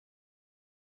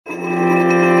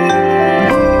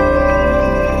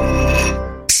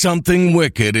Something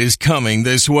wicked is coming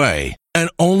this way,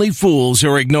 and only fools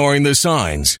are ignoring the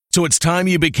signs. So it's time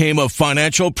you became a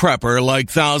financial prepper like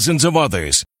thousands of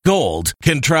others. Gold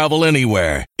can travel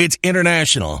anywhere. It's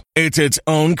international. It's its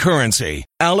own currency.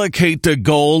 Allocate to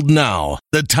gold now,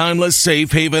 the timeless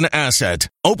safe haven asset.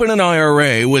 Open an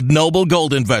IRA with Noble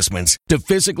Gold Investments to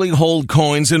physically hold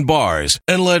coins and bars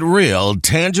and let real,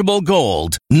 tangible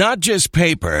gold, not just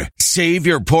paper, save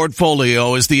your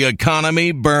portfolio as the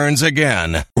economy burns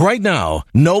again. Right now,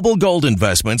 Noble Gold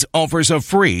Investments offers a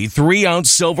free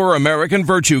 3-ounce silver American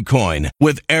Virtue coin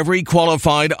with every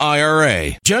qualified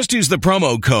IRA. Just use the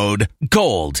promo code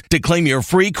GOLD to claim your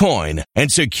free coin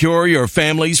and secure your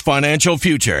family's financial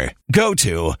future. Go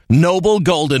to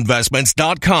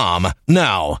noblegoldinvestments.com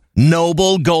now.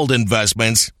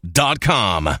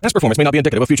 noblegoldinvestments.com. Past performance may not be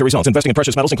indicative of future results. Investing in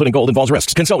precious metals, including gold, involves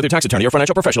risks. Consult with your tax attorney or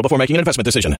financial professional before making an investment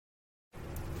decision.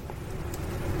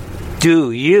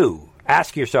 Do you,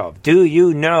 ask yourself, do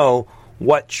you know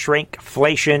what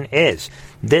shrinkflation is?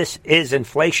 This is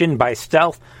inflation by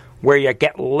stealth, where you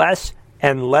get less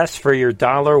and less for your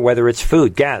dollar, whether it's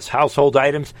food, gas, household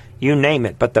items, you name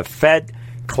it. But the Fed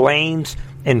claims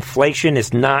inflation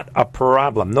is not a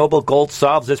problem. Noble Gold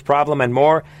solves this problem and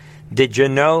more. Did you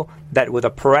know that with a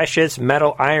precious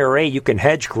metal IRA, you can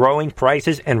hedge growing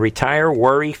prices and retire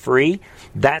worry-free?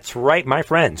 That's right, my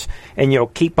friends. And you'll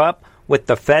keep up with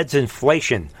the Fed's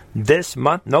inflation. This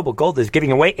month, Noble Gold is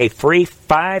giving away a free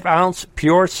 5-ounce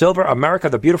pure silver America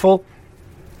the Beautiful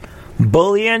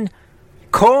bullion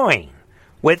coin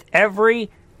with every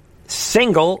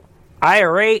single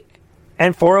IRA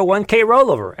and 401k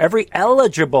rollover, every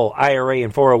eligible IRA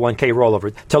and 401k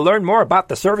rollover. To learn more about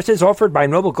the services offered by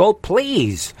Noble Gold,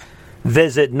 please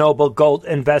visit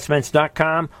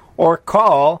noblegoldinvestments.com or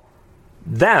call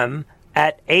them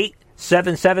at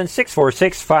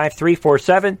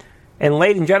 877-646-5347. And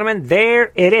ladies and gentlemen,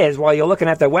 there it is. While you're looking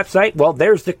at the website, well,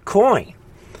 there's the coin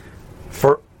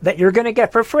that you're going to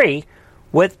get for free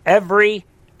with every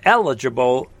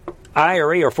eligible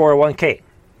IRA or 401k.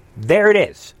 There it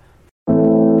is.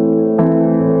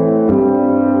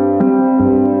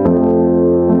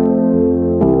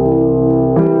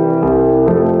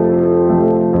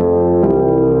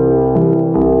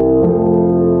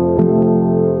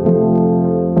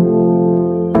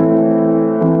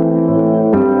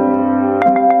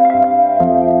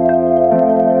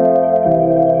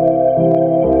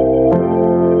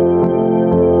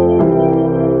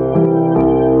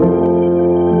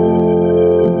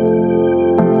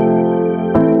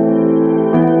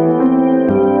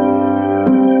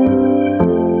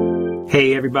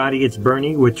 Hey everybody, it's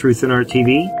Bernie with Truth in Art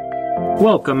TV.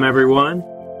 Welcome everyone.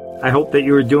 I hope that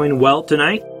you are doing well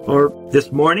tonight, or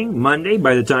this morning, Monday,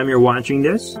 by the time you're watching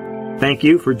this. Thank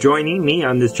you for joining me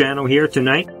on this channel here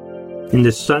tonight in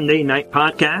this Sunday night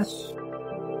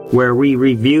podcast, where we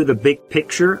review the big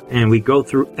picture and we go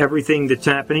through everything that's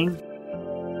happening.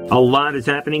 A lot is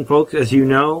happening, folks, as you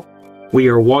know. We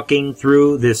are walking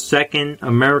through this second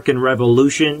American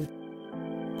Revolution.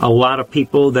 A lot of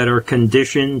people that are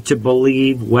conditioned to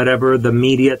believe whatever the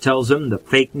media tells them, the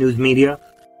fake news media.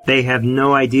 They have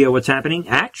no idea what's happening.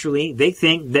 Actually, they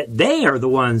think that they are the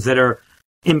ones that are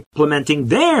implementing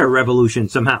their revolution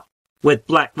somehow with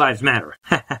Black Lives Matter.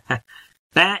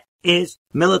 That is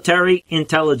military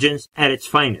intelligence at its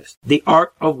finest. The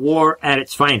art of war at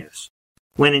its finest.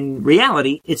 When in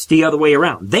reality, it's the other way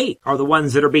around. They are the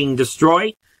ones that are being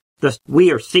destroyed.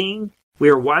 We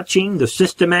are watching the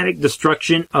systematic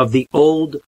destruction of the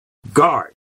old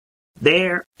guard.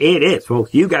 There it is,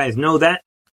 folks. You guys know that.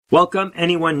 Welcome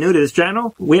anyone new to this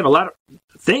channel. We have a lot of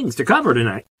things to cover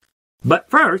tonight. But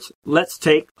first, let's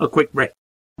take a quick break.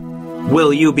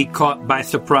 Will you be caught by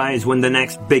surprise when the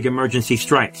next big emergency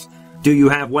strikes? Do you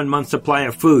have 1 month's supply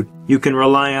of food you can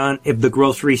rely on if the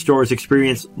grocery stores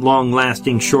experience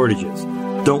long-lasting shortages?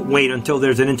 Don't wait until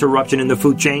there's an interruption in the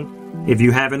food chain. If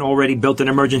you haven't already built an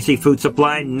emergency food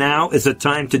supply, now is the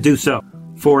time to do so.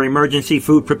 For emergency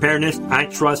food preparedness, I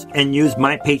trust and use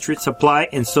my Patriot Supply,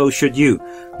 and so should you.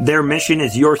 Their mission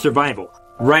is your survival.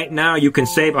 Right now, you can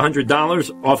save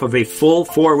 $100 off of a full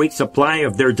 4-week supply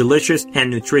of their delicious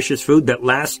and nutritious food that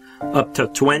lasts up to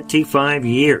 25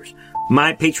 years.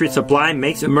 My Patriot Supply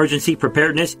makes emergency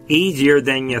preparedness easier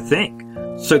than you think.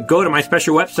 So go to my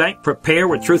special website,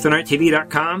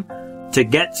 preparewithtruthandarttv.com, to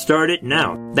get started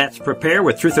now. That's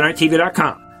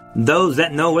preparewithtruthandarttv.com. Those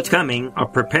that know what's coming are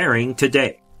preparing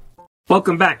today.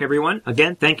 Welcome back, everyone.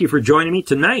 Again, thank you for joining me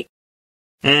tonight.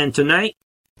 And tonight,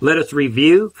 let us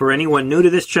review, for anyone new to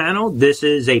this channel, this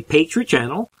is a Patriot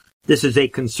channel. This is a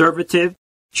conservative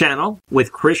channel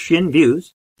with Christian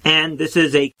views. And this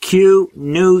is a Q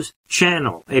News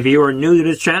channel. If you are new to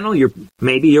this channel,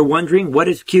 maybe you're wondering, what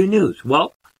is Q News?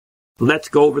 Well, let's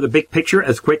go over the big picture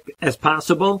as quick as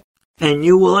possible, and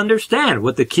you will understand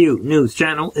what the Q News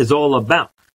channel is all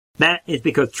about. That is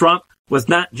because Trump was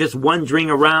not just wandering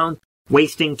around,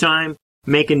 wasting time,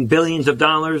 making billions of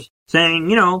dollars,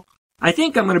 saying, I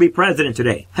think I'm going to be president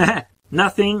today.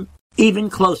 Nothing even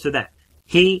close to that.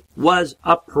 He was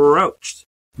approached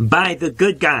by the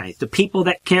good guys, the people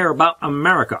that care about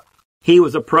America. He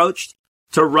was approached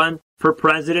to run for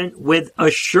president with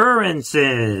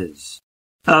assurances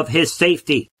of his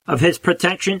safety, of his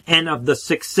protection, and of the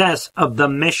success of the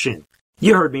mission.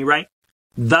 You heard me right.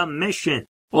 The mission.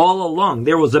 All along,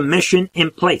 there was a mission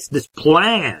in place, this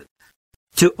plan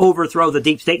to overthrow the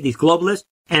deep state, these globalists,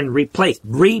 and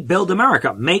rebuild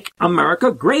America, make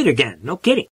America great again. No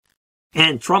kidding.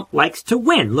 And Trump likes to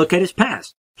win. Look at his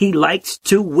past. He likes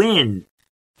to win.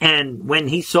 And when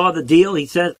he saw the deal, he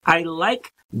says, I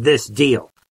like this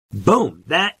deal. Boom.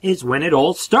 That is when it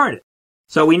all started.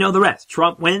 So we know the rest.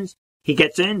 Trump wins. He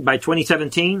gets in by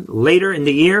 2017. Later in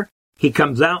the year, he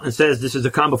comes out and says, this is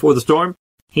the calm before the storm.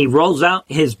 He rolls out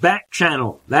his back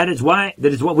channel. That is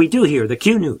what we do here, the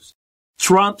Q News.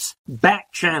 Trump's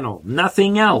back channel.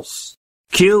 Nothing else.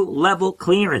 Q level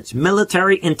clearance.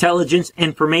 Military intelligence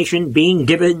information being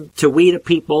given to we the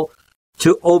people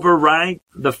to override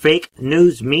the fake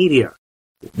news media.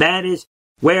 That is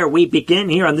where we begin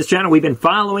here on this channel. We've been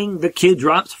following the Q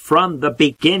drops from the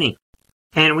beginning.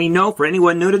 And we know, for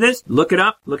anyone new to this, look it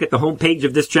up. Look at the homepage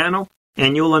of this channel,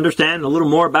 and you'll understand a little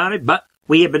more about it. But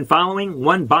we have been following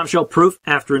one bombshell proof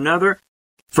after another.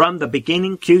 From the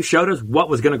beginning, Q showed us what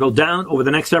was going to go down over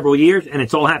the next several years, and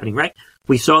it's all happening, right?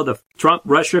 We saw the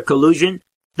Trump-Russia collusion.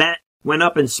 That went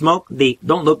up in smoke.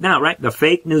 Don't look now, right? The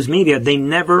fake news media, they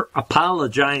never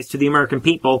apologized to the American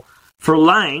people for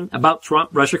lying about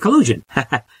Trump-Russia collusion.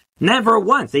 Never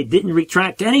once. They didn't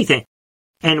retract anything.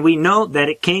 And we know that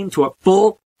it came to a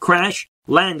full crash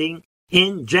landing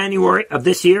in January of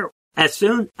this year. As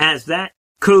soon as that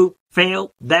coup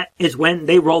failed, that is when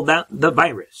they rolled out the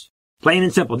virus. Plain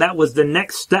and simple. That was the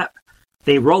next step.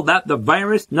 They rolled out the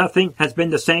virus. Nothing has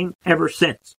been the same ever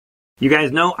since. You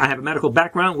guys know I have a medical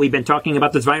background. We've been talking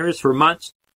about this virus for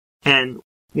months. And,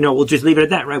 we'll just leave it at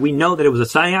that, right? We know that it was a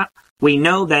psyop. We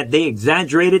know that they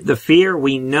exaggerated the fear.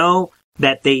 We know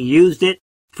that they used it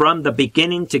from the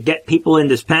beginning to get people in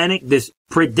this panic, this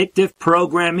predictive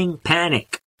programming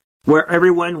panic, where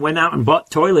everyone went out and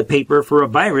bought toilet paper for a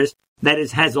virus that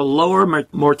has a lower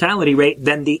mortality rate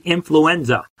than the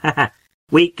influenza.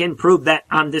 We can prove that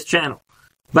on this channel.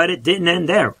 But it didn't end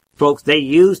there, folks. They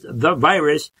used the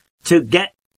virus to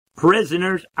get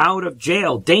prisoners out of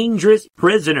jail, dangerous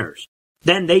prisoners.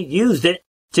 Then they used it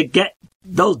to get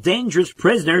those dangerous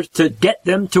prisoners to get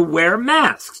them to wear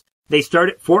masks. They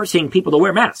started forcing people to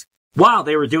wear masks. While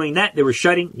they were doing that, they were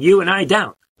shutting you and I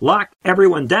down. Lock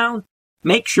everyone down.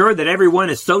 Make sure that everyone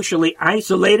is socially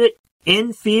isolated,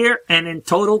 in fear, and in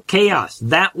total chaos.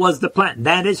 That was the plan.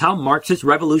 That is how Marxist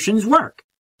revolutions work.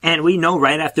 And we know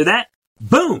right after that,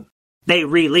 boom, they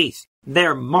release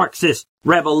their Marxist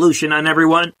revolution on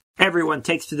everyone. Everyone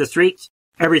takes to the streets.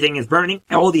 Everything is burning.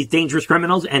 All these dangerous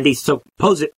criminals and these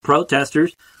supposed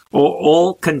protesters are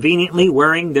all conveniently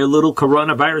wearing their little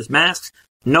coronavirus masks.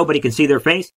 Nobody can see their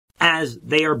face as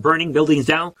they are burning buildings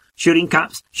down, shooting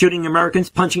cops, shooting Americans,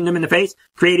 punching them in the face,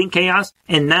 creating chaos.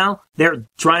 And now they're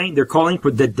calling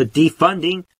for the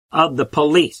defunding of the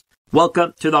police.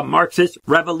 Welcome to the Marxist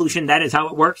revolution. That is how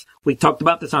it works. We talked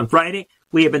about this on Friday.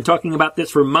 We have been talking about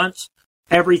this for months.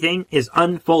 Everything is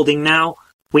unfolding now.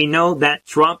 We know that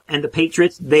Trump and the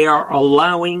Patriots, they are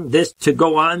allowing this to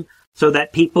go on so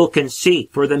that people can see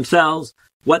for themselves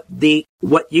what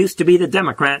used to be the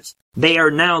Democrats. They are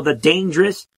now the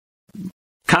dangerous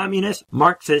communist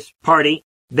Marxist party.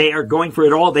 They are going for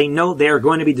it all. They know they are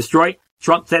going to be destroyed.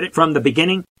 Trump said it from the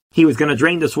beginning. He was going to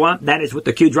drain the swamp. That is what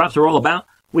the Q drops are all about.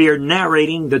 We are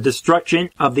narrating the destruction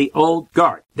of the old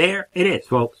guard. There it is,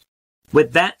 folks.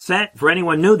 With that said, for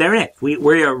anyone new, there it is.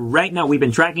 We are right now, we've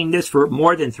been tracking this for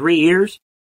more than 3 years.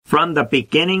 From the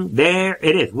beginning, there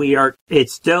it is. We have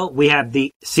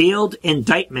the sealed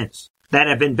indictments that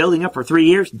have been building up for 3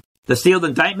 years. The sealed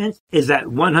indictments is at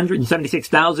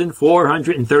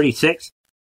 176,436.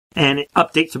 And it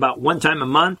updates about one time a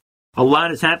month. A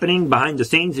lot is happening behind the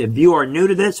scenes. If you are new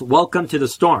to this, welcome to the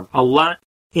storm. A lot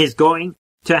is going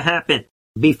to happen.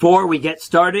 Before we get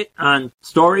started on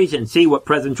stories and see what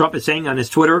President Trump is saying on his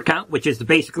Twitter account, which is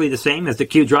basically the same as the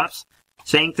Q drops,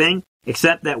 same thing,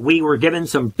 except that we were given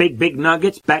some big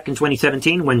nuggets back in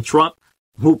 2017 when Trump,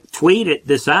 who tweeted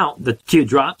this out, the Q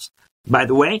drops, by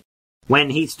the way, when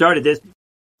he started this,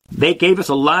 They gave us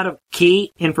a lot of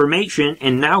key information,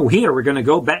 and now here we're going to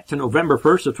go back to November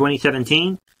 1st of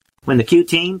 2017 when the Q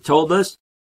team told us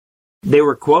they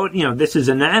were quoting, this is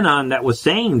an anon that was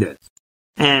saying this.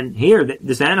 And here,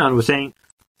 this anon was saying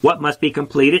what must be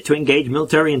completed to engage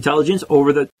military intelligence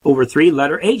over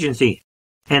 3-letter agencies.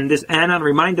 And this anon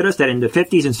reminded us that in the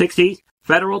 50s and 60s,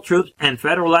 federal troops and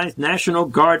federalized National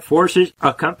Guard forces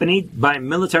accompanied by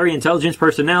military intelligence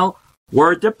personnel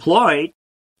were deployed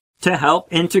to help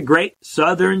integrate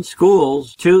Southern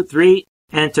schools 2-3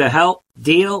 and to help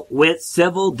deal with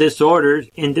civil disorders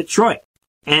in Detroit.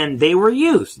 And they were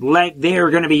used like they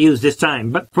are going to be used this time.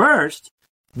 But first,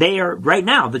 they are right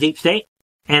now, the deep state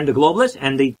and the globalists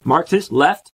and the Marxist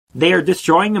left, they are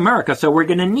destroying America. So we're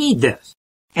going to need this.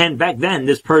 And back then,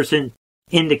 this person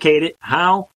indicated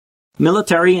how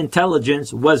military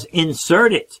intelligence was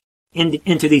inserted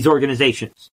into these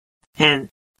organizations. And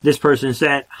this person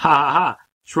said,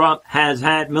 Trump has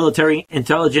had military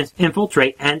intelligence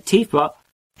infiltrate Antifa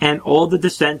and all the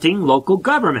dissenting local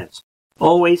governments.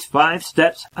 Always 5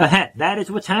 steps ahead. That is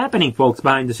what's happening, folks,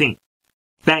 behind the scenes.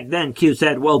 Back then, Q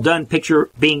said, well done, picture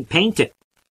being painted.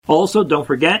 Also, don't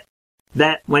forget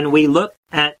that when we look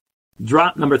at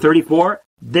drop number 34,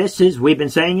 we've been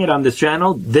saying it on this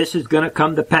channel, this is going to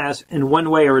come to pass in one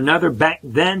way or another. Back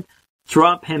then,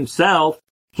 Trump himself,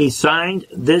 he signed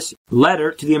this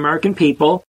letter to the American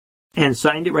people and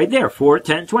signed it right there,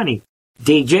 4/10/20.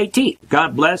 DJT,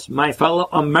 God bless my fellow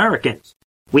Americans.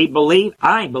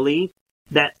 I believe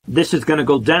that this is going to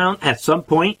go down at some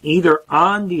point, either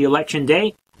on the election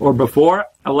day or before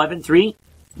 11/3.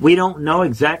 We don't know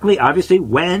exactly, obviously,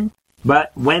 when,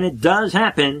 but when it does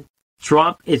happen,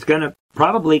 Trump is going to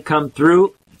probably come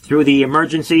through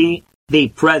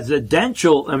the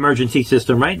presidential emergency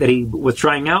system, right, that he was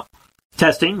trying out,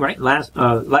 testing, right,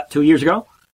 2 years ago.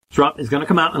 Trump is going to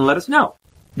come out and let us know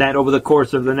that over the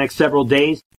course of the next several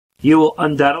days, you will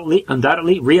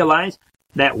undoubtedly realize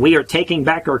that we are taking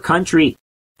back our country,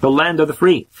 the land of the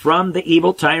free, from the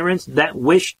evil tyrants that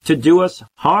wish to do us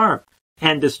harm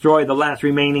and destroy the last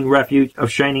remaining refuge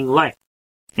of shining light.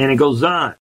 And it goes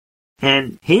on.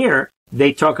 And here,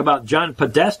 they talk about John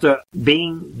Podesta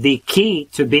being the key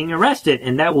to being arrested,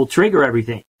 and that will trigger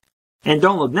everything. And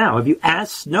don't look now. If you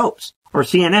ask Snopes or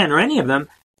CNN or any of them,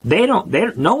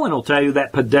 no one will tell you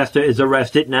that Podesta is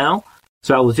arrested now.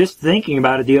 So I was just thinking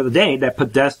about it the other day that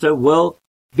Podesta will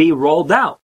be rolled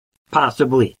out,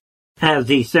 possibly, as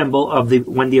the symbol of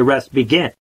when the arrests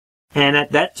begin. And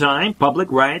at that time,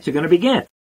 public riots are going to begin.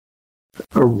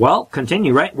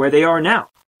 Continue right where they are now.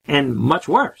 And much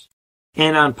worse.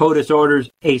 And on POTUS orders,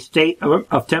 a state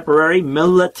of temporary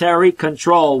military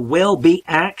control will be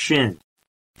actioned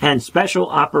and special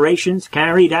operations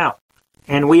carried out.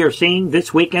 And we are seeing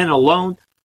this weekend alone,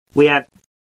 we have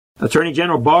Attorney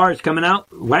General Barr is coming out,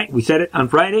 right? We said it on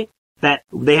Friday, that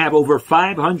they have over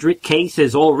 500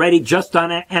 cases already just on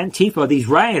Antifa, these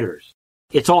rioters.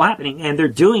 It's all happening, and they're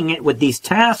doing it with these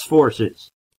task forces.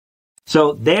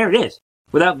 So there it is.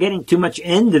 Without getting too much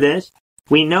into this,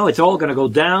 we know it's all going to go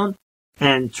down.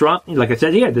 And Trump, like I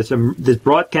said here, this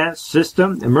broadcast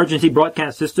system, emergency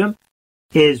broadcast system,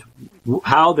 is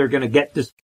how they're going to get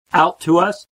this out to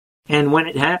us. And when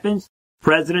it happens,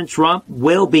 President Trump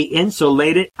will be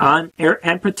insulated on air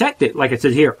and protected, like it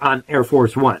says here, on Air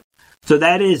Force One. So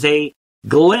that is a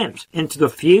glimpse into the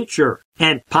future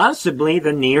and possibly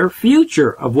the near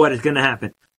future of what is going to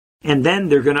happen. And then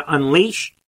they're going to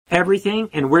unleash everything,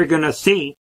 and we're going to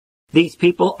see these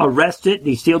people arrested,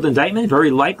 these sealed indictments,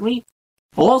 very likely.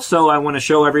 Also, I want to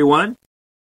show everyone,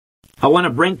 I want to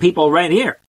bring people right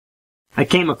here. I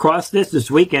came across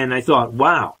this weekend, and I thought,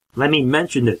 wow, let me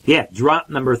mention this. Yeah, drop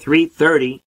number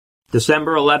 330,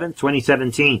 December 11th,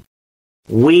 2017.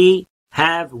 We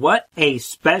have what? A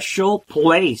special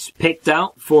place picked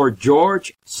out for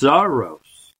George Soros.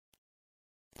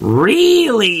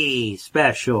 Really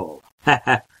special.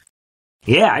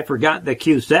 Yeah, I forgot that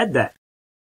Q said that.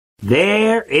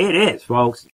 There it is,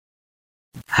 folks.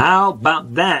 How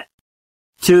about that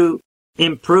to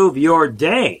improve your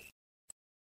day?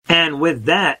 And with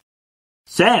that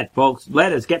said, folks,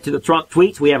 let us get to the Trump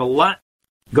tweets. We have a lot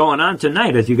going on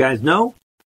tonight, as you guys know.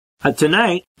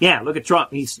 Tonight, yeah, look at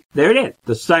Trump. There it is.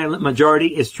 The silent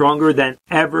majority is stronger than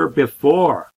ever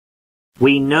before.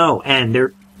 We know, and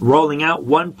they're rolling out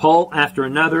one poll after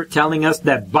another telling us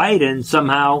that Biden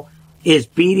somehow is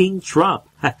beating Trump.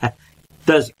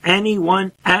 Does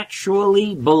anyone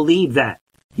actually believe that?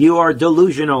 You are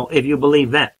delusional if you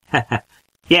believe that.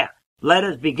 Yeah, let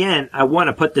us begin. I want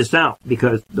to put this out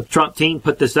because the Trump team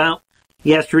put this out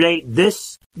yesterday.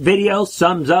 This video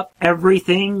sums up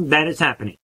everything that is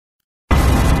happening.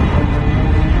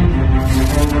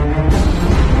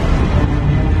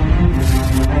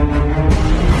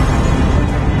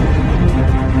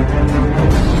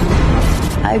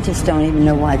 just don't even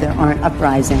know why there aren't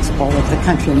uprisings all over the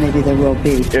country. Maybe there will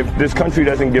be. If this country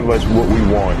doesn't give us what we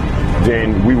want,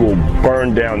 then we will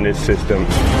burn down this system.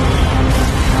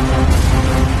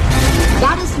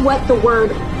 That is what the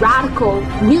word radical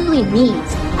really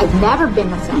means. I've never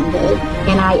been offended,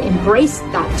 and I embrace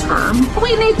that term.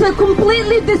 We need to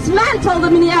completely dismantle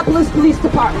the Minneapolis Police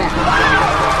Department.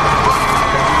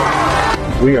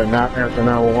 We are not answering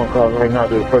 911 calls right now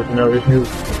to the personnel issues.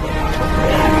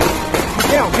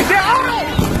 Damn, get down!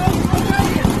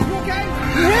 You okay?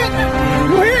 You hit?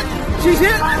 You hit? She's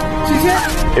hit? She's hit?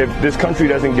 If this country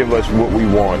doesn't give us what we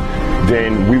want,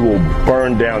 then we will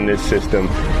burn down this system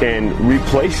and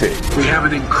replace it. We have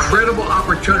an incredible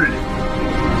opportunity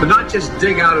to not just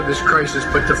dig out of this crisis,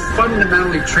 but to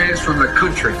fundamentally transform the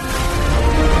country.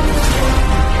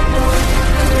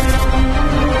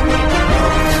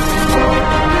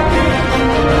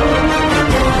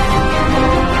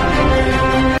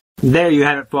 There you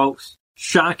have it, folks.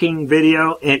 Shocking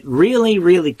video. It really,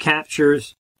 really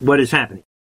captures what is happening.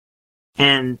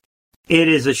 And it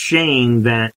is a shame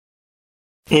that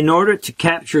in order to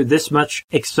capture this much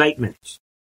excitement,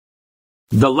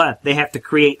 the left, they have to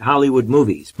create Hollywood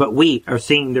movies. But we are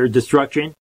seeing their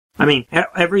destruction. I mean,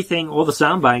 everything, all the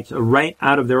sound bites are right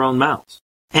out of their own mouths.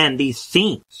 And these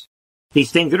scenes,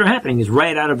 these things that are happening is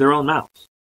right out of their own mouths.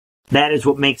 That is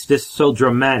what makes this so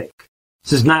dramatic.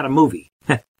 This is not a movie.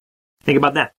 Think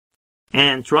about that.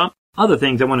 And Trump, other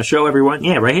things I want to show everyone.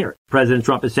 Yeah, right here. President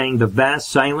Trump is saying the vast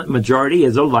silent majority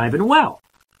is alive and well.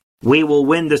 We will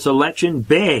win this election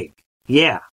big.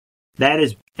 Yeah, that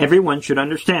is, everyone should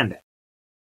understand that.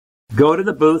 Go to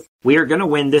the booth. We are going to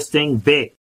win this thing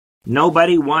big.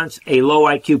 Nobody wants a low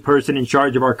IQ person in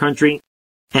charge of our country.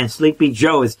 And Sleepy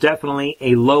Joe is definitely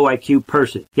a low IQ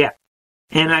person. Yeah.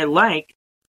 And I like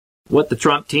what the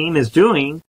Trump team is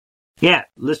doing. Yeah,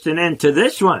 listen in to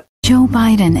this one. Joe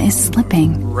Biden is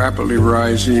slipping. Rapidly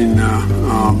rising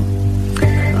Now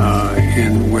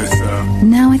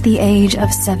at the age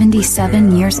of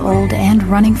 77 years old and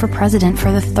running for president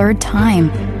for the third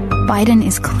time, Biden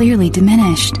is clearly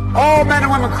diminished. all men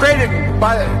and women created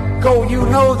by go. You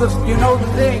know the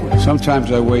thing.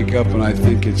 Sometimes I wake up and I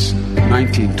think it's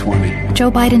 1920.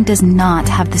 Joe Biden does not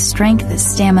have the strength,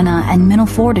 stamina, and mental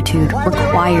fortitude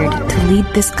required to lead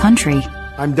this country.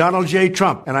 I'm Donald J.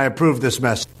 Trump, and I approve this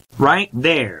message. Right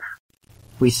there.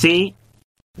 We see,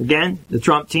 again, the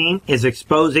Trump team is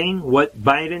exposing what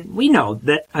Biden... We know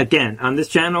that, again, on this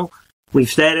channel, we've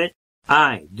said it.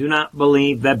 I do not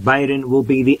believe that Biden will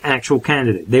be the actual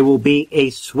candidate. There will be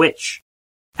a switch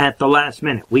at the last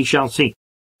minute. We shall see.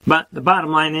 But the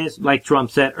bottom line is, like Trump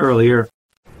said earlier,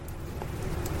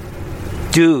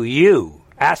 do you,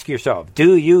 ask yourself,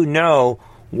 do you know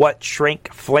what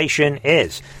shrinkflation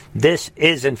is? This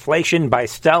is inflation by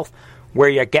stealth, where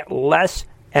you get less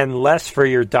and less for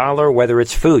your dollar, whether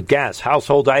it's food, gas,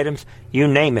 household items, you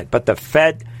name it. But the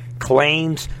Fed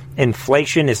claims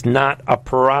inflation is not a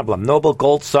problem. Noble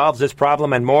Gold solves this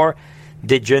problem and more.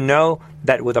 Did you know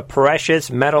that with a precious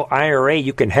metal IRA,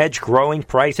 you can hedge growing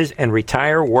prices and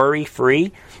retire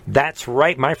worry-free? That's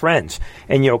right, my friends.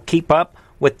 And you'll keep up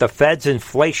with the Fed's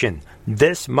inflation.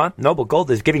 This month, Noble Gold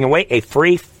is giving away a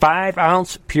free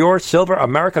 5-ounce pure silver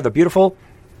America the Beautiful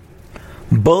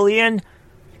bullion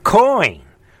coin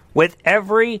with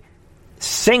every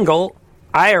single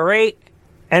IRA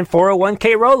and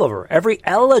 401k rollover, every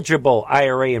eligible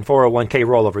IRA and 401k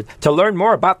rollover. To learn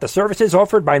more about the services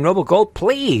offered by Noble Gold,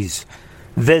 please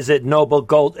visit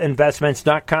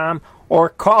noblegoldinvestments.com or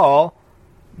call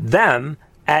them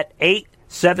at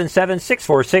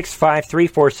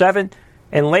 877-646-5347.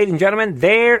 And ladies and gentlemen,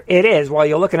 there it is. While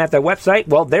you're looking at the website,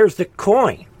 well, there's the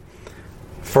coin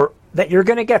that you're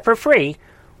going to get for free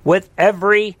with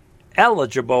every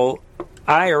eligible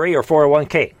IRA or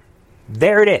 401k.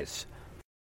 There it is.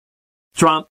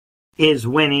 Trump is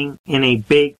winning in a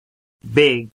big,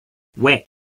 big way.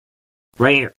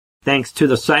 Right here. Thanks to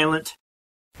the silent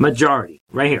majority.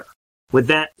 Right here. With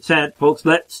that said, folks,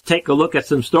 let's take a look at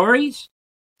some stories.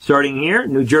 Starting here,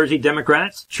 New Jersey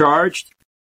Democrats charged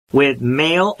with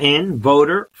mail-in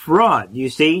voter fraud. You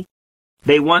see,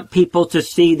 they want people to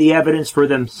see the evidence for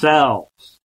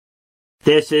themselves.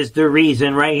 This is the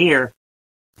reason right here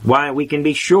why we can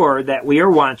be sure that we are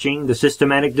watching the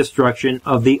systematic destruction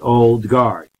of the old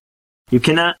guard. You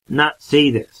cannot not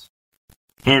see this.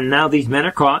 And now these men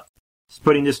are caught. Just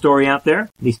putting this story out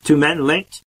there. These two men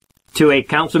linked to a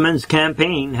councilman's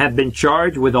campaign have been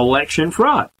charged with election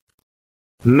fraud,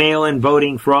 mail-in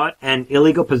voting fraud, and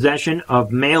illegal possession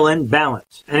of mail-in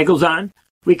ballots. And it goes on.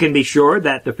 We can be sure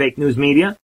that the fake news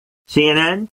media,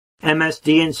 CNN,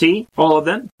 MSDNC, all of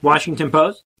them, Washington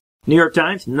Post, New York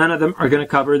Times, none of them are going to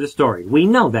cover the story. We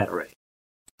know that already.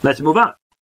 Let's move on.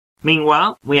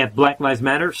 Meanwhile, we have Black Lives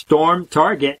Matter, storm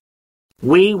Target.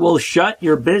 We will shut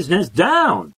your business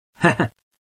down.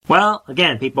 Well,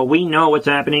 again, people, we know what's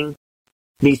happening.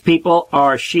 These people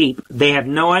are sheep. They have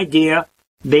no idea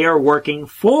they are working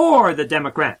for the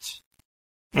Democrats.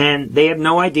 And they have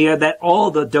no idea that all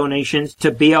the donations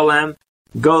to BLM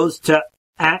goes to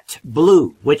Act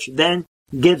Blue, which then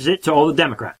gives it to all the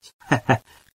Democrats.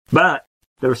 But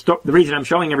the reason I'm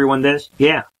showing everyone this,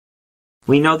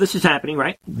 we know this is happening,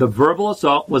 right? The verbal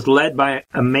assault was led by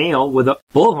a male with a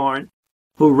bullhorn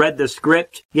who read the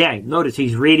script. Yeah, notice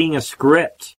he's reading a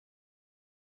script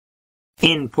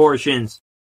in portions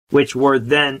which were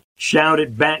then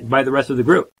shouted back by the rest of the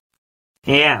group.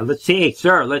 Yeah, let's see,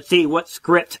 sir, let's see what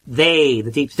script the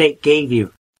deep state, gave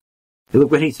you.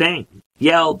 Look what he's saying.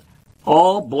 Yelled,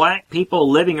 all black people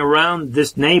living around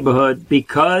this neighborhood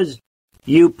because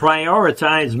you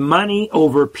prioritize money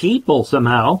over people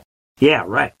somehow. Yeah,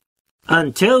 right.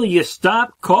 Until you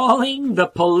stop calling the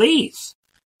police,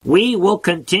 we will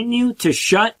continue to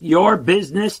shut your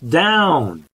business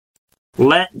down.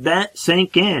 Let that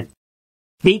sink in.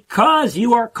 Because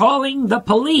you are calling the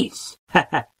police.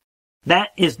 That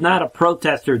is not a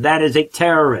protester. That is a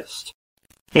terrorist.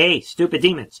 Hey, stupid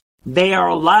demons. They are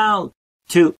allowed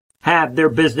to have their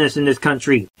business in this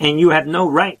country, and you have no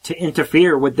right to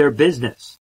interfere with their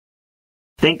business.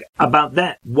 Think about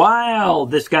that while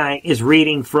this guy is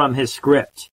reading from his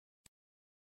script.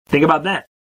 Think about that.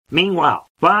 Meanwhile,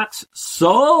 Fox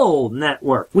Soul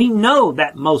Network. We know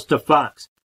that most of Fox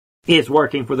is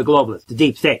working for the globalists, the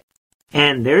deep state.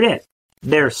 And there it is.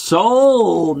 Their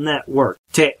Soul Network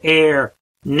to air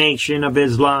Nation of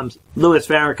Islam's Louis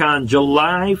Farrakhan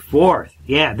July 4th.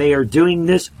 Yeah, they are doing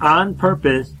this on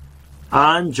purpose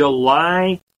on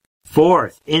July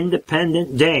 4th,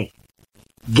 Independent Day,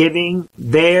 giving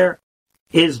their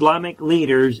Islamic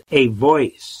leaders a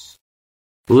voice.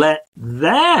 Let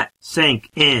that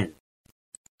sink in.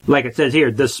 Like it says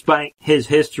here, despite his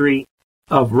history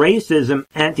of racism,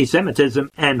 anti-Semitism,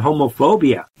 and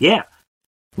homophobia. Yeah.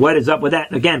 What is up with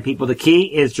that? Again, people, the key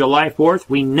is July 4th.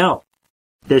 We know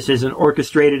this is an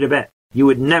orchestrated event. You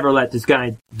would never let this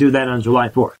guy do that on July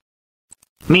 4th.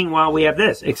 Meanwhile, we have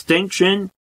this.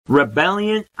 Extinction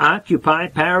Rebellion occupy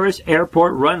Paris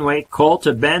airport runway, call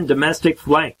to ban domestic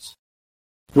flights.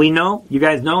 We know, you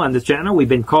guys know on this channel, we've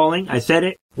been calling, I said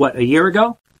it, a year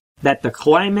ago? That the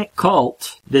climate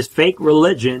cult, this fake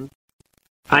religion,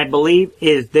 I believe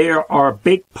they are a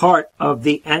big part of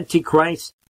the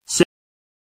Antichrist.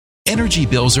 Energy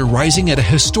bills are rising at a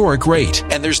historic rate,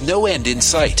 and there's no end in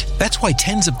sight. That's why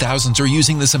tens of thousands are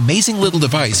using this amazing little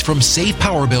device from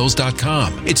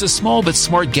SavePowerBills.com. It's a small but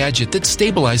smart gadget that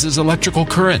stabilizes electrical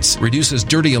currents, reduces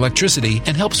dirty electricity,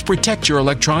 and helps protect your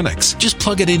electronics. Just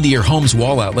plug it into your home's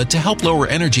wall outlet to help lower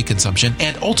energy consumption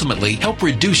and ultimately help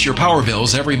reduce your power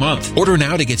bills every month. Order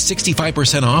now to get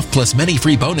 65% off plus many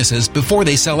free bonuses before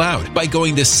they sell out by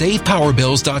going to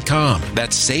SavePowerBills.com.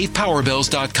 That's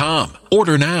SavePowerBills.com.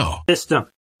 Order now. System,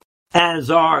 as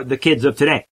are the kids of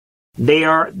today. They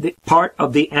are part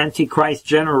of the Antichrist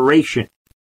generation.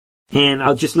 And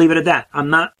I'll just leave it at that. I'm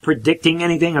not predicting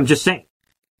anything. I'm just saying.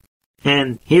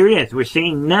 And here it is. We're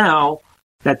seeing now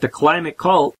that the climate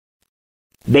cult,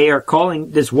 they are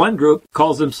calling, this one group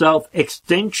calls themselves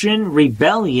Extinction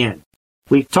Rebellion.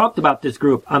 We've talked about this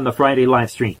group on the Friday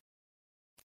live stream.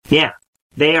 Yeah,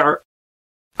 they are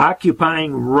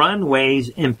occupying runways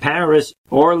in Paris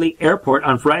Orly Airport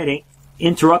on Friday,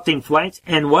 interrupting flights,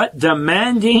 and what?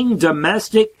 Demanding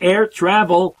domestic air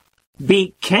travel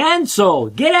be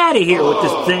canceled. Get out of here with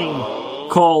this thing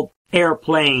called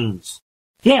airplanes.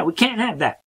 Yeah, we can't have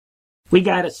that. We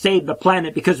gotta save the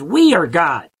planet because we are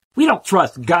God. We don't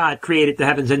trust God created the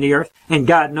heavens and the earth, and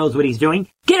God knows what he's doing.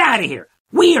 Get out of here.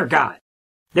 We are God.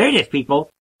 There it is, people.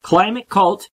 Climate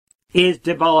cult is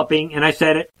developing, and I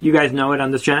said it, you guys know it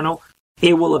on this channel,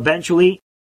 it will eventually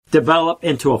develop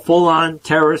into a full-on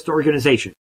terrorist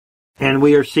organization. And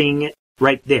we are seeing it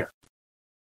right there.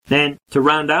 Then, to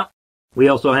round out, we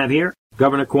also have here,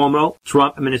 Governor Cuomo,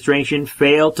 Trump administration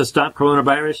failed to stop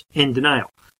coronavirus, in denial.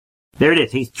 There it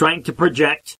is. He's trying to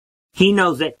project. He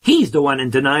knows that he's the one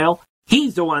in denial.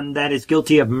 He's the one that is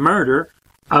guilty of murder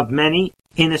of many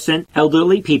innocent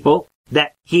elderly people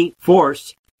that he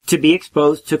forced to be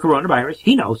exposed to coronavirus.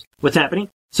 He knows what's happening.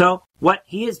 So what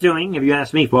he is doing, if you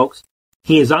ask me, folks,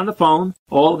 he is on the phone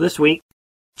all this week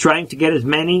trying to get as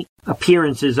many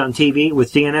appearances on TV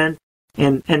with CNN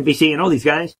and NBC and all these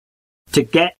guys to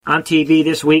get on TV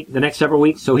this week, the next several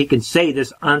weeks, so he can say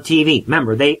this on TV.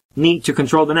 Remember, they need to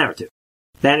control the narrative.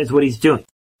 That is what he's doing.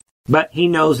 But he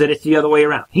knows that it's the other way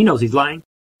around. He knows he's lying.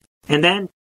 And then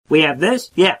we have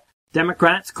this. Yeah.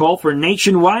 Democrats call for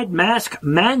nationwide mask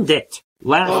mandate.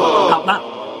 Laugh out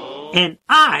loud. And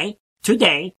I,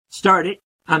 today,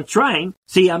 I'm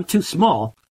too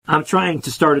small. I'm trying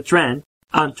to start a trend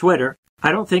on Twitter.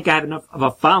 I don't think I have enough of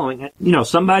a following. You know,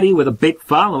 somebody with a big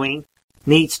following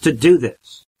needs to do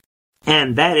this.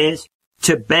 And that is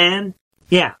to ban,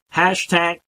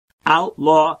 hashtag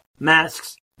outlaw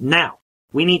masks now.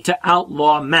 We need to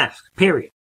outlaw masks,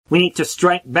 period. We need to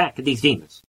strike back at these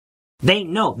demons. They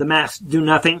know the masks do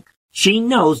nothing. She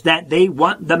knows that they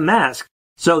want the mask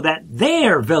so that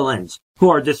their villains who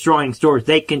are destroying stores,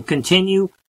 they can continue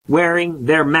wearing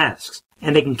their masks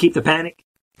and they can keep the panic.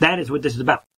 That is what this is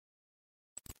about.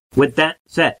 With that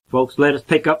said, folks, let us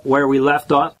pick up where we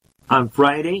left off on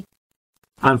Friday.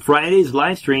 On Friday's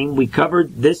live stream, we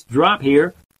covered this drop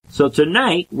here. So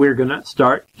tonight, we're going to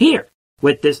start here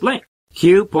with this link.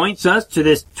 Q points us to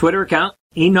this Twitter account,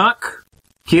 Enoch.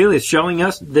 Q is showing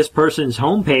us this person's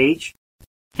homepage,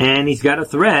 and he's got a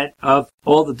thread of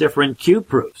all the different Q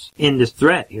proofs in this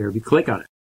thread here. If you click on it,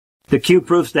 the Q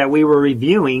proofs that we were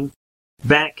reviewing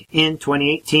back in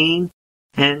 2018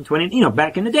 and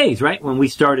back in the days, right, when we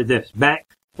started this, back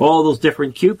all those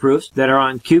different Q proofs that are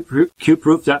on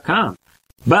qproof.com.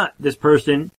 But this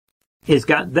person has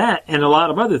got that and a lot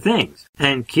of other things,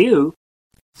 and Q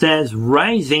says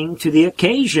rising to the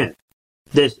occasion.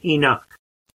 This Enoch,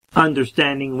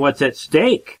 understanding what's at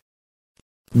stake.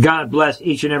 God bless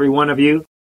each and every one of you.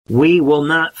 We will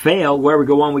not fail. Where we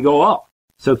go on, we go all.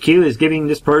 So Q is giving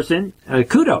this person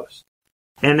kudos.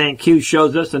 And then Q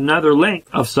shows us another link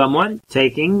of someone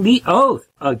taking the oath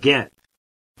again.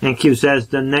 And Q says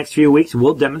the next few weeks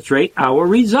will demonstrate our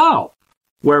resolve.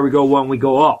 Where we go one, we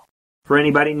go all. For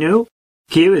anybody new,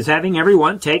 Q is having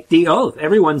everyone take the oath.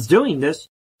 Everyone's doing this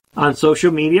on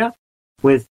social media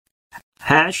with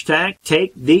hashtag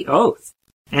take the oath.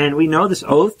 And we know this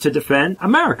oath to defend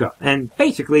America. And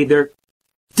basically they're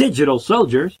digital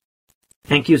soldiers.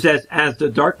 And Q says, as the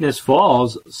darkness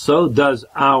falls, so does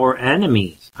our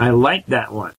enemies. I like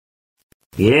that one.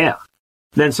 Yeah.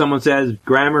 Then someone says,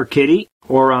 grammar kitty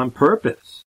or on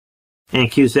purpose.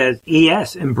 And Q says,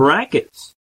 ES in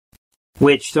brackets,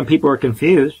 which some people are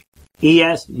confused.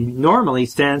 ES normally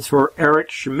stands for Eric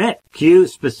Schmidt. Q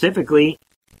specifically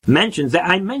mentions that.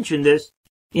 I mentioned this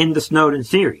in the Snowden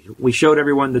series. We showed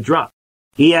everyone the drop.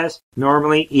 ES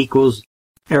normally equals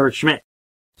Eric Schmidt.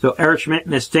 So Eric Schmidt,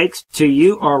 mistakes to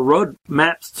you are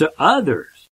roadmaps to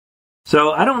others.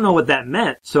 So I don't know what that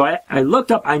meant. So I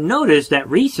looked up. I noticed that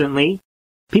recently,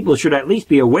 people should at least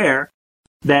be aware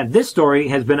that this story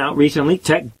has been out recently.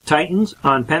 Tech titans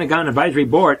on Pentagon Advisory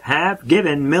Board have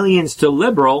given millions to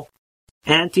liberal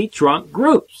anti-Trump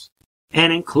groups.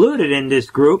 And included in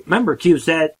this group, remember Q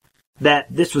said that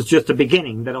this was just the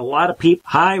beginning, that a lot of people,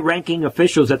 high-ranking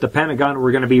officials at the Pentagon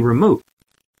were going to be removed.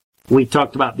 We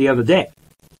talked about the other day.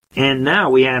 And now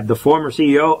we have the former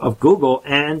CEO of Google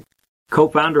and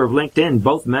co-founder of LinkedIn,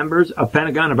 both members of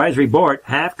Pentagon Advisory Board,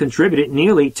 have contributed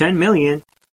nearly $10 million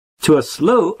to a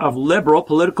slew of liberal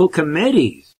political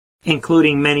committees,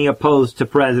 including many opposed to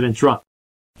President Trump.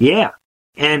 Yeah,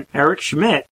 and Eric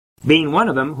Schmidt, being one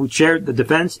of them, who chaired the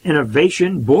Defense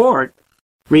Innovation Board,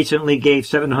 recently gave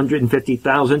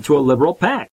 $750,000 to a liberal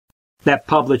PAC that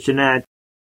published an ad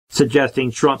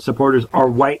suggesting Trump supporters are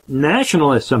white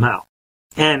nationalists somehow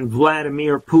and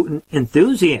Vladimir Putin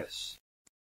enthusiasts.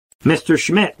 Mr.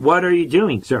 Schmidt, what are you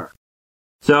doing, sir?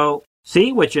 So,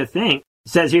 see what you think. It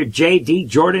says here, J.D.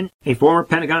 Jordan, a former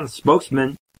Pentagon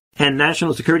spokesman and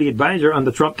national security advisor on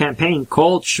the Trump campaign,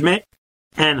 called Schmidt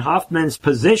and Hoffman's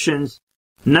positions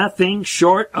nothing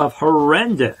short of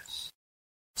horrendous.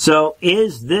 So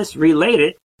is this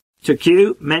related to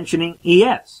Q mentioning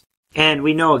ES? And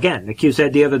we know, again, the Q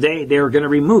said the other day they were going to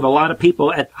remove a lot of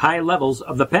people at high levels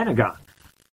of the Pentagon.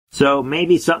 So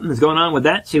maybe something's going on with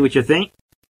that. See what you think.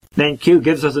 Then Q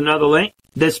gives us another link.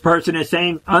 This person is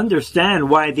saying, understand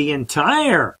why the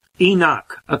entire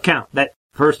Enoch account, that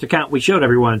first account we showed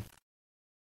everyone,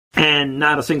 and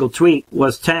not a single tweet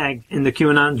was tagged in the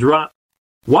QAnon drop.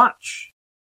 Watch.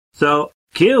 So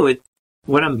Q,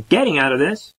 what I'm getting out of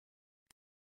this,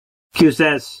 Q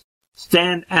says,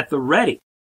 stand at the ready.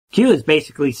 Q is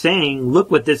basically saying,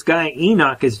 look what this guy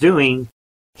Enoch is doing.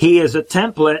 He is a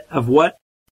template of what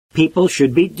people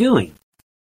should be doing.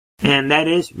 And that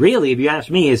is really, if you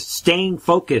ask me, is staying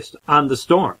focused on the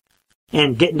storm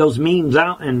and getting those memes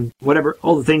out and whatever,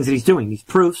 all the things that he's doing, these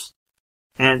proofs.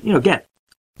 And, again,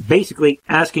 basically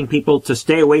asking people to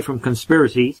stay away from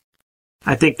conspiracies.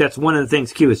 I think that's one of the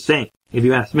things Q is saying, if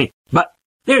you ask me. But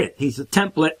there it is. He's a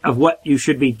template of what you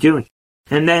should be doing.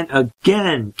 And then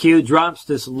again, Q drops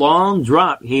this long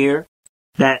drop here.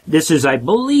 That this is, I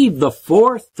believe, the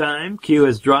 4th time Q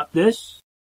has dropped this.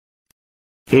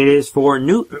 It is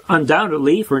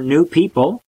undoubtedly for new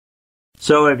people.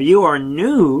 So if you are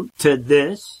new to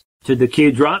this, to the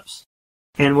Q drops,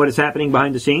 and what is happening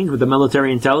behind the scenes with the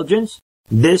military intelligence,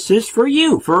 this is for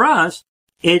you. For us,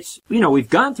 it's, we've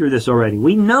gone through this already.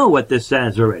 We know what this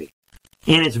says already.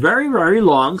 And it's very, very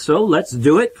long, so let's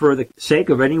do it for the sake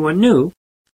of anyone new.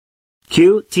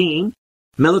 Q team,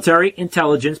 military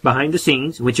intelligence behind the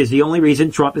scenes, which is the only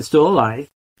reason Trump is still alive.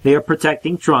 They are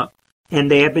protecting Trump, and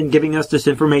they have been giving us this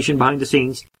information behind the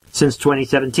scenes since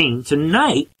 2017.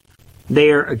 Tonight, they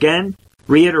are again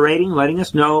reiterating, letting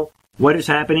us know what is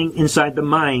happening inside the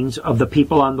minds of the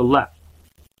people on the left.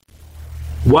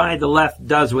 Why the left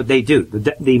does what they do,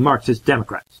 the Marxist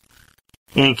Democrats.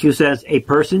 And Q says a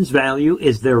person's value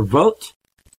is their vote,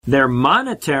 their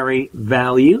monetary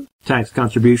value, tax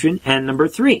contribution, and number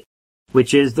 3,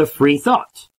 which is the free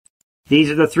thought.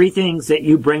 These are the 3 things that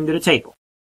you bring to the table.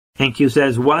 And Q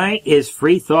says, why is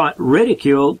free thought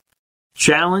ridiculed,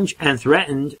 challenged, and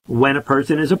threatened when a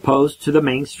person is opposed to the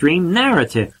mainstream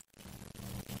narrative?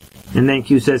 And then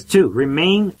Q says, 2,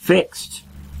 remain fixed.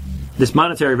 This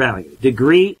monetary value,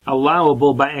 degree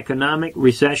allowable by economic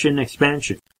recession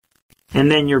expansion. And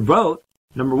then your vote,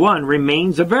 number 1,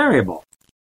 remains a variable.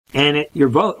 And your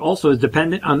vote also is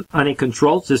dependent on a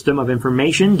controlled system of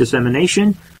information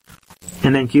dissemination.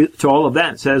 And then Q, to all of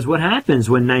that, says what happens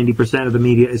when 90% of the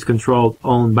media is controlled,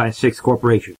 owned by 6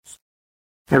 corporations.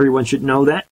 Everyone should know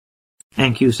that.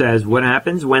 And Q says what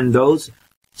happens when those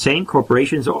same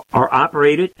corporations are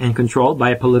operated and controlled by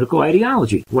a political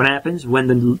ideology. What happens when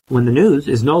the news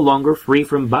is no longer free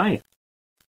from bias?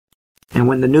 And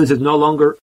when the news is no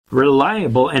longer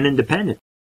reliable and independent?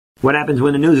 What happens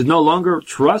when the news is no longer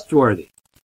trustworthy?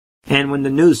 And when the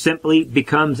news simply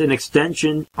becomes an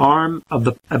extension arm of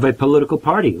a political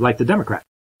party, like the Democrat?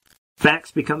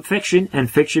 Facts become fiction,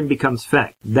 and fiction becomes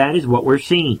fact. That is what we're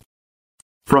seeing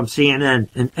from CNN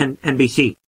and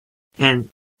NBC and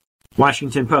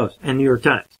Washington Post and New York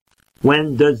Times.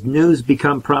 When does news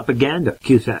become propaganda?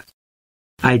 Q says.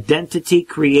 Identity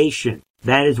creation.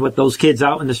 That is what those kids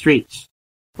out in the streets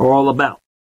are all about.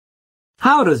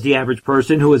 How does the average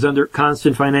person who is under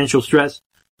constant financial stress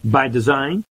by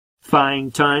design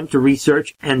find time to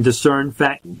research and discern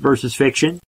fact versus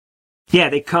fiction? Yeah,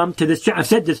 they come to this. I've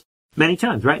said this many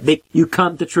times, right? You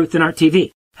come to Truth in Our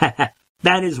TV.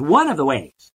 That is one of the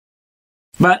ways.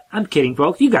 But I'm kidding,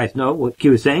 folks. You guys know what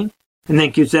Q is saying. And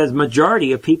then Q says,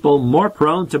 majority of people more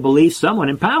prone to believe someone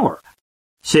in power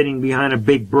sitting behind a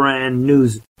big brand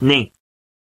news name.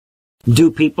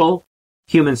 Do people,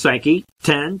 human psyche,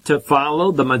 tend to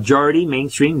follow the majority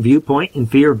mainstream viewpoint in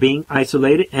fear of being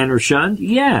isolated and or shunned?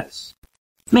 Yes.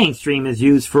 Mainstream is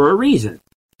used for a reason,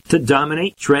 to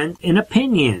dominate trend and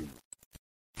opinion.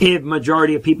 If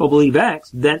majority of people believe X,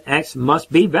 then X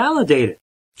must be validated.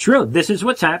 True, this is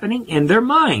what's happening in their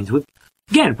minds.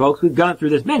 Again, folks, we've gone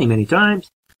through this many, many times.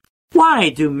 Why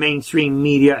do mainstream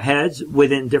media heads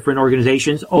within different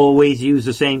organizations always use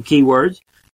the same keywords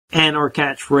and or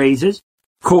catchphrases?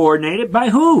 Coordinated by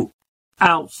who?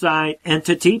 Outside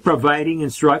entity providing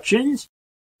instructions?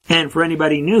 And for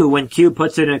anybody new, when Q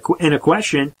puts it in a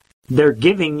question, they're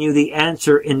giving you the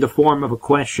answer in the form of a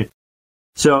question.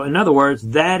 So, in other words,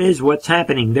 that is what's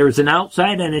happening. There's an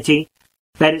outside entity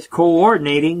that is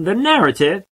coordinating the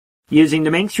narrative using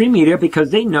the mainstream media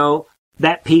because they know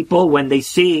that people, when they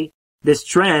see this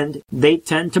trend, they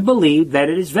tend to believe that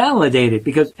it is validated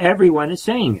because everyone is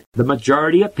saying it. The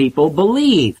majority of people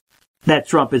believe that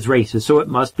Trump is racist, so it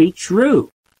must be true.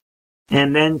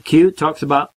 And then Q talks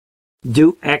about,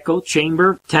 do echo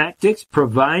chamber tactics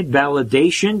provide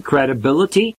validation,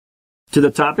 credibility to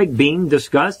the topic being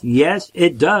discussed? Yes,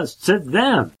 it does to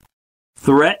them.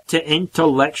 Threat to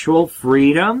intellectual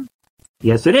freedom?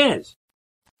 Yes, it is.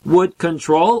 Would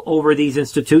control over these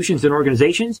institutions and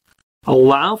organizations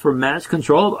allow for mass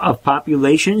control of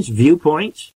populations'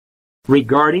 viewpoints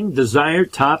regarding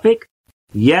desired topic?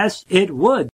 Yes, it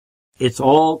would. It's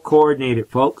all coordinated,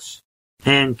 folks.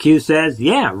 And Q says,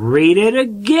 yeah, read it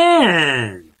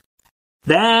again.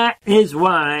 That is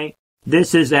why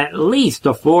this is at least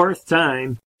the 4th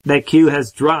time that Q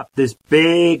has dropped this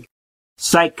big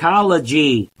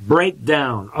psychology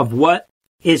breakdown of what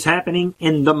is happening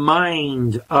in the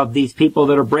mind of these people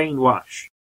that are brainwashed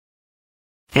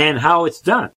and how it's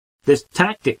done, this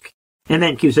tactic. And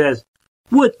then Q says,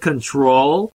 would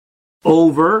control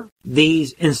over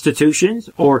these institutions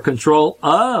or control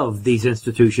of these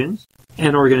institutions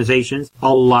and organizations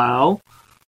allow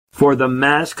for the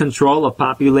mass control of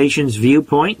population's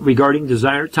viewpoint regarding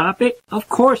desired topic? Of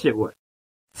course it would.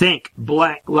 Think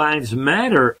Black Lives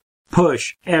Matter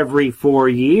push every 4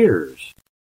 years.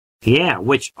 Yeah,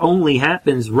 which only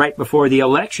happens right before the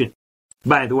election.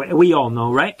 By the way, we all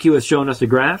know, right? Q has shown us a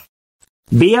graph.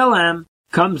 BLM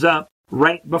comes up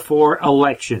right before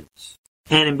elections.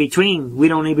 And in between, we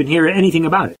don't even hear anything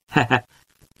about it.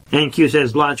 And Q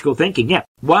says logical thinking. Yeah.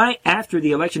 Why, after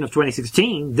the election of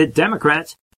 2016, did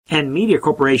Democrats and media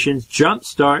corporations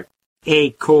jumpstart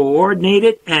a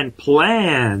coordinated and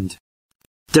planned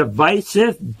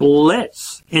divisive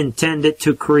blitz intended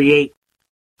to create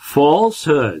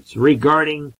falsehoods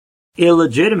regarding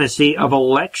illegitimacy of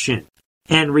election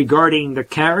and regarding the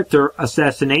character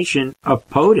assassination of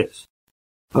POTUS,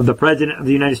 of the President of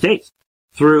the United States,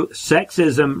 through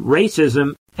sexism,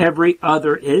 racism, every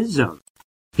other ism?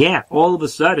 Yeah, all of a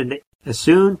sudden, as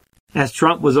soon as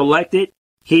Trump was elected,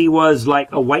 he was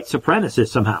like a white supremacist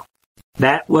somehow.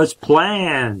 That was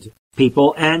planned,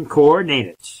 people, and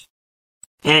coordinated.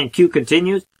 And Q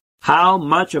continues, how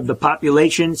much of the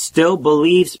population still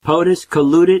believes POTUS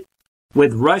colluded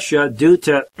with Russia due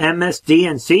to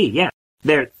MSDNC? Yeah,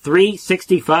 their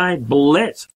 365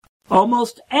 blitz.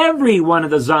 Almost every one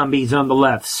of the zombies on the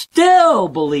left still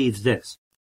believes this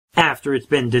after it's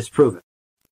been disproven.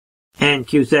 And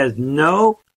Q says,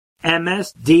 no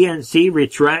MSDNC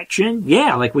retraction?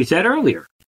 Yeah, like we said earlier.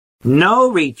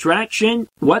 No retraction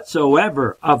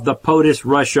whatsoever of the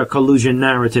POTUS-Russia collusion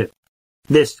narrative.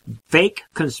 This fake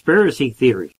conspiracy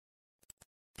theory.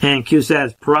 And Q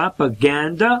says,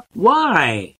 propaganda?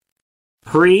 Why?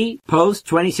 Pre-post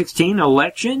 2016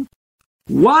 election?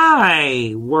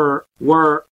 Why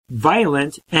were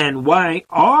violent and why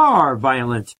are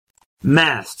violent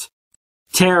masked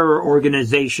terror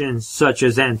organizations such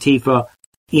as Antifa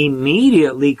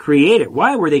immediately created?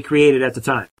 Why were they created at the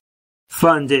time?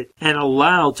 Funded and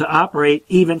allowed to operate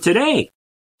even today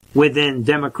within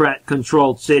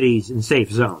Democrat-controlled cities and safe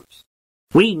zones?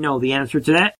 We know the answer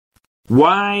to that.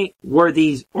 Why were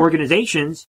these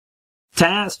organizations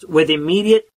tasked with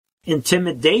immediate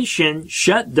intimidation,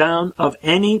 shutdown of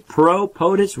any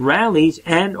pro-POTUS rallies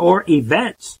and or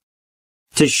events?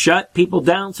 To shut people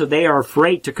down so they are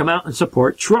afraid to come out and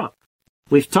support Trump.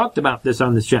 We've talked about this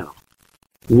on this channel.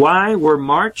 Why were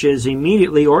marches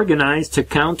immediately organized to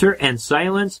counter and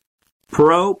silence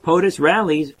pro-POTUS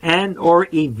rallies and or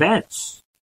events?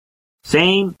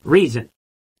 Same reason.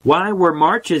 Why were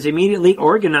marches immediately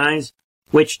organized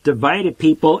which divided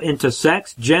people into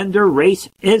sex, gender,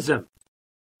 race-ism?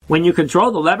 When you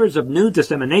control the levers of news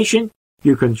dissemination,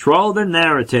 you control the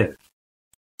narrative.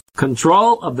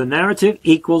 Control of the narrative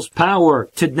equals power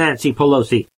to Nancy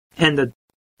Pelosi and the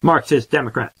Marxist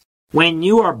Democrats. When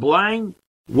you are blind,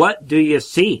 what do you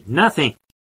see? Nothing.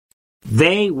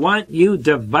 They want you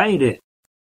divided.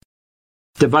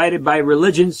 Divided by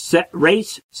religion,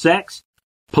 race, sex,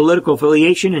 political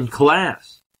affiliation, and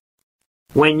class.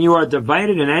 When you are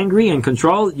divided and angry and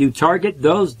controlled, you target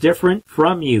those different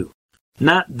from you,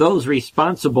 not those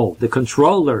responsible, the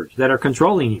controllers that are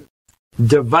controlling you.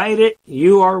 Divided,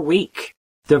 you are weak.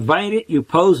 Divided, you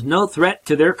pose no threat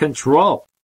to their control.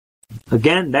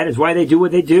 Again, that is why they do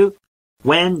what they do.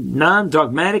 When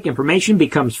non-dogmatic information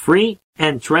becomes free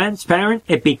and transparent,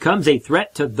 it becomes a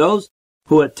threat to those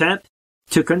who attempt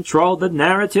to control the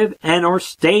narrative and or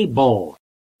stable.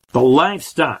 The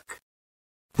livestock.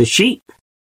 The sheep.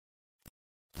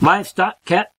 Livestock,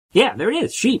 cat. Yeah, there it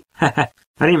is, sheep. I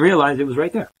didn't realize it was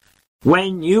right there.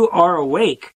 When you are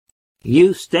awake,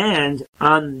 you stand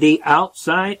on the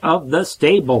outside of the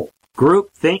stable,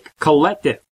 group think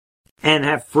collective, and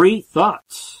have free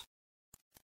thoughts.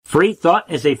 Free thought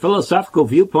is a philosophical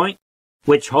viewpoint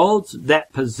which holds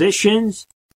that positions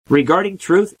regarding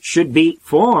truth should be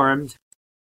formed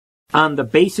on the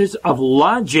basis of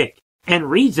logic and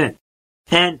reason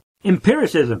and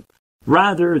empiricism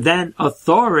rather than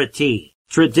authority,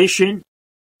 tradition,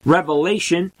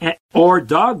 revelation, or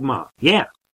dogma. Yeah.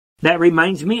 That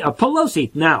reminds me of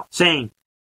Pelosi now saying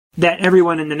that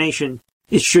everyone in the nation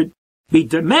should be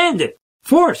demanded,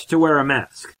 forced to wear a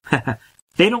mask.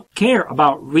 They don't care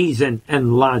about reason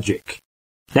and logic.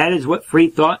 That is what free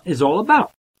thought is all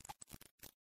about.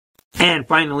 And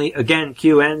finally, again,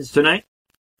 Q ends tonight.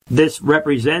 This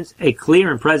represents a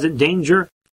clear and present danger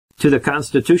to the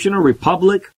constitutional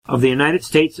republic of the United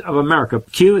States of America.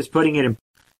 Q is putting it in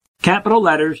capital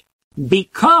letters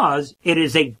because it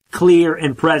is a clear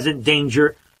and present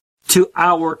danger to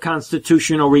our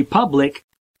constitutional republic.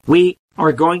 We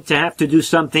are going to have to do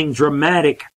something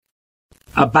dramatic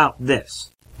about this.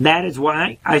 That is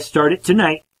why I started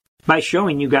tonight by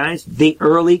showing you guys the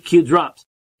early Q drops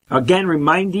again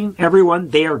reminding everyone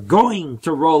they are going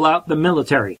to roll out the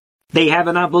military. They have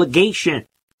an obligation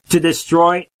to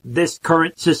destroy this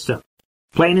current system.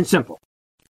 Plain and simple.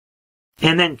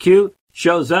 And then Q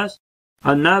shows us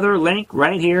another link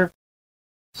right here.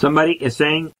 Somebody is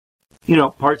saying,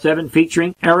 part 7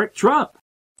 featuring Eric Trump.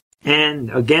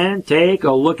 And again, take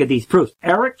a look at these proofs.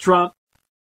 Eric Trump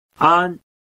on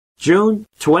June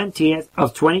 20th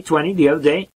of 2020, the other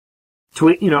day,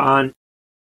 on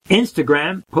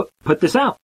Instagram, put this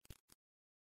out.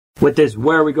 With this,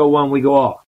 where we go one, we go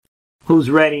all. Who's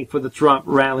ready for the Trump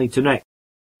rally tonight?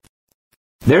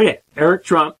 There it is. Eric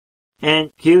Trump.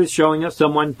 And Q is showing us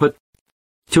someone put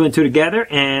 2 and 2 together.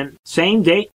 And same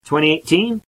date,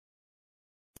 2018.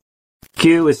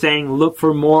 Q is saying, look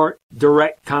for more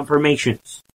direct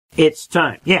confirmations. It's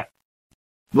time. Yeah.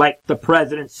 Like the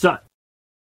president's son.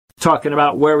 Talking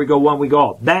about where we go one, we go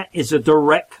all. That is a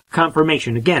direct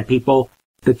confirmation. Again, people,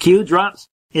 the Q drops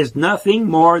is nothing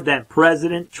more than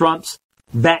President Trump's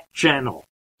back channel.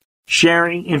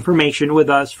 Sharing information with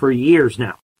us for years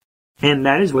now. And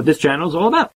that is what this channel is all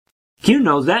about. Q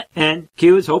knows that, and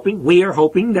Q is hoping, we are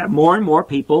hoping that more and more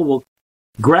people will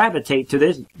gravitate to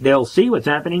this. They'll see what's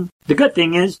happening. The good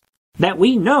thing is that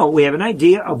we know, we have an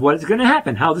idea of what is going to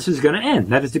happen, how this is going to end.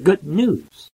 That is the good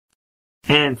news.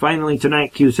 And finally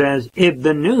tonight, Q says, if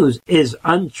the news is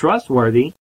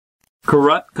untrustworthy,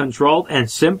 corrupt, controlled, and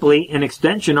simply an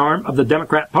extension arm of the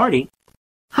Democrat Party,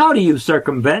 how do you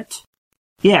circumvent?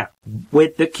 Yeah,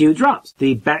 with the Q drops,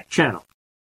 the back channel.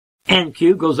 And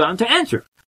Q goes on to answer.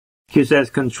 Q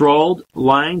says, controlled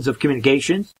lines of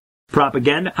communications,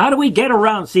 propaganda. How do we get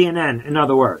around CNN, in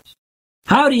other words?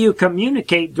 How do you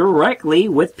communicate directly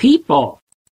with people?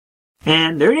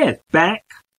 And there it is. Back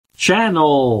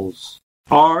channels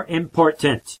are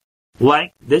important.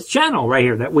 Like this channel right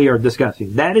here that we are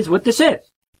discussing. That is what this is.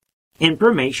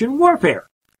 Information warfare.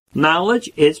 Knowledge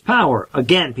is power.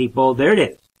 Again, people, there it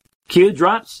is. Q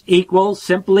drops equals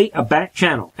simply a back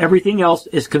channel. Everything else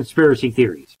is conspiracy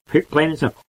theories. Plain and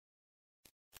simple.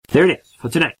 There it is for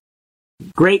tonight.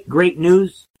 Great, great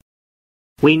news.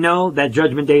 We know that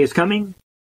Judgment Day is coming.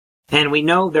 And we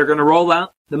know they're going to roll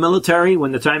out the military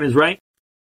when the time is right.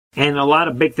 And a lot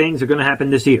of big things are going to happen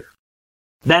this year.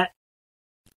 That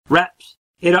wraps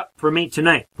it up for me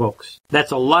tonight, folks.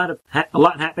 That's a lot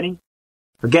happening.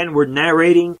 Again, we're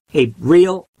narrating a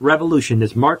real revolution,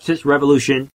 this Marxist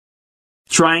revolution,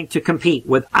 trying to compete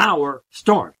with our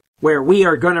storm, where we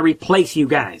are going to replace you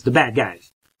guys, the bad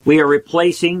guys. We are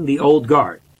replacing the old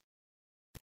guard.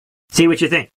 See what you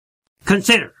think.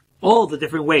 Consider all the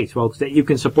different ways, folks, that you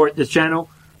can support this channel.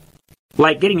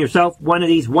 Like getting yourself one of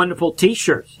these wonderful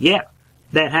t-shirts. Yeah.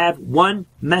 That have one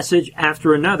message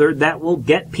after another that will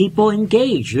get people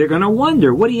engaged. They're going to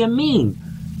wonder, what do you mean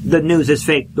the news is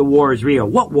fake, the war is real?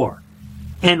 What war?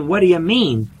 And what do you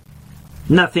mean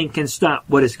nothing can stop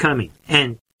what is coming?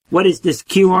 And what is this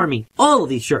Q Army? All of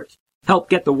these shirts help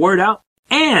get the word out,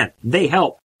 and they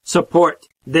help support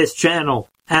this channel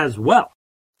as well.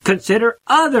 Consider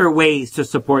other ways to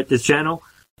support this channel,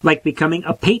 like becoming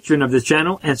a patron of this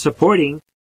channel and supporting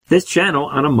this channel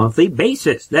on a monthly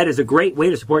basis. That is a great way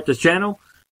to support this channel.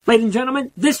 Ladies and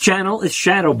gentlemen, this channel is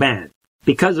shadow banned.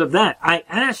 Because of that, I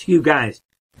ask you guys,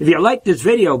 if you like this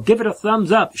video, give it a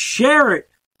thumbs up, share it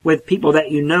with people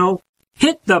that you know,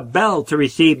 hit the bell to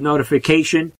receive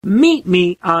notification, meet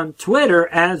me on Twitter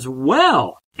as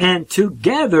well, and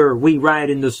together we ride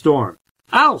in the storm.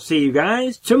 I'll see you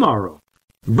guys tomorrow.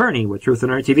 Bernie with Truth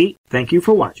and Art TV, thank you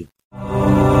for watching. The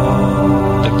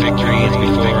victory is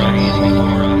before us.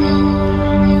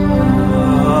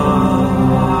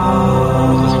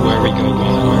 This is where we go, we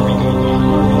go.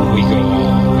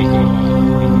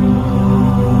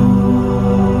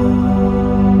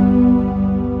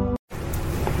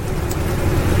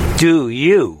 Do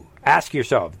you, ask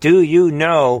yourself, do you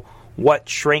know what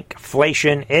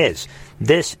shrinkflation is?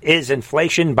 This is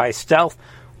inflation by stealth,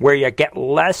 where you get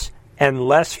less and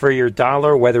less for your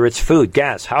dollar, whether it's food,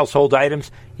 gas, household items,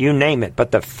 you name it.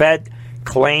 But the Fed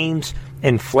claims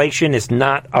inflation is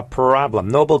not a problem.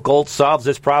 Noble Gold solves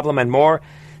this problem and more.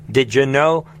 Did you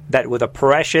know that with a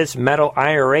precious metal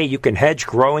IRA, you can hedge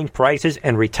growing prices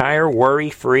and retire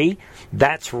worry-free?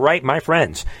 That's right, my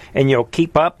friends. And you'll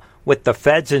keep up with the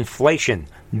Fed's inflation.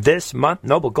 This month,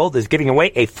 Noble Gold is giving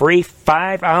away a free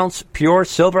 5-ounce pure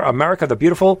silver America the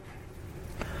Beautiful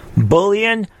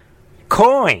bullion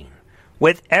coin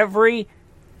with every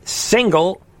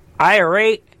single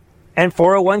IRA and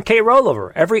 401k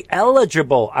rollover. Every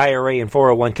eligible IRA and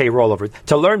 401k rollover.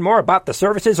 To learn more about the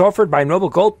services offered by Noble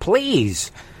Gold,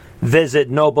 please visit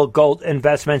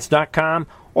noblegoldinvestments.com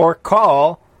or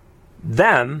call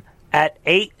them at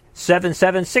 8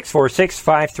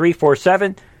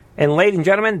 877-646-5347. And ladies and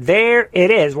gentlemen, there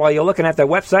it is. While you're looking at the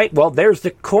website, well, there's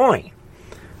the coin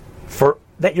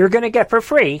that you're going to get for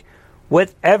free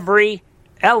with every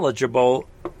eligible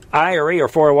IRA or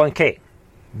 401k.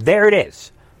 There it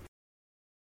is.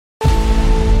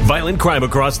 Violent crime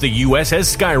across the U.S.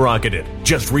 has skyrocketed.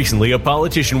 Just recently, a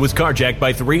politician was carjacked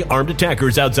by 3 armed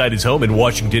attackers outside his home in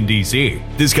Washington, D.C.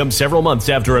 This comes several months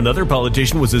after another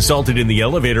politician was assaulted in the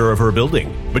elevator of her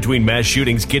building. Between mass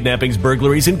shootings, kidnappings,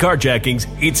 burglaries, and carjackings,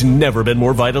 it's never been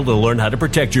more vital to learn how to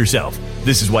protect yourself.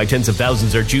 This is why tens of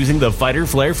thousands are choosing the Fighter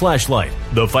Flare flashlight.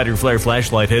 The Fighter Flare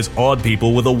flashlight has awed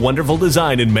people with a wonderful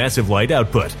design and massive light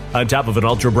output. On top of an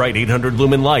ultra-bright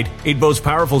 800-lumen light, it boasts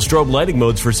powerful strobe lighting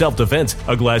modes for self-defense,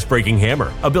 a glass-breaking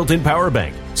hammer, a built-in power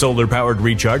bank, solar-powered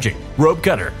recharging, rope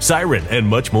cutter, siren, and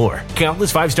much more.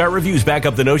 Countless 5-star reviews back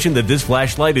up the notion that this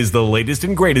flashlight is the latest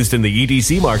and greatest in the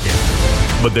EDC market.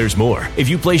 But there's more. If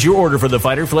you place your order for the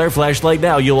Fighter Flare flashlight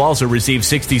now, you'll also receive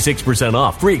 66%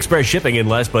 off, free express shipping, and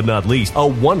last but not least, a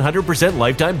 100%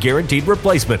 lifetime guaranteed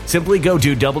replacement. Simply go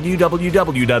to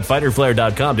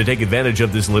www.fighterflare.com to take advantage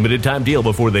of this limited time deal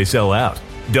before they sell out.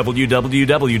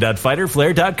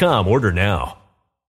 www.fighterflare.com. Order now.